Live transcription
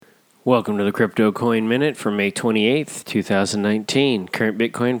Welcome to the Crypto Coin Minute for May 28th, 2019. Current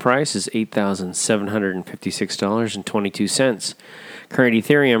Bitcoin price is $8,756.22. Current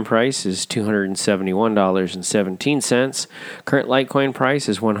Ethereum price is $271.17. Current Litecoin price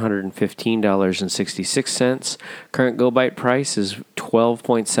is $115.66. Current GoByte price is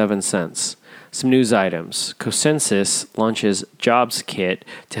 12.7 cents. Some news items. ConsenSys launches Jobs Kit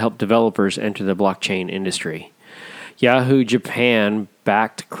to help developers enter the blockchain industry. Yahoo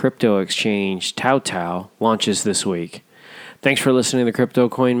Japan-backed crypto exchange TaoTao launches this week. Thanks for listening to the Crypto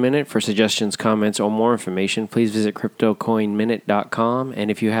Coin Minute. For suggestions, comments, or more information, please visit CryptoCoinMinute.com. And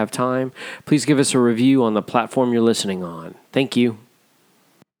if you have time, please give us a review on the platform you're listening on. Thank you.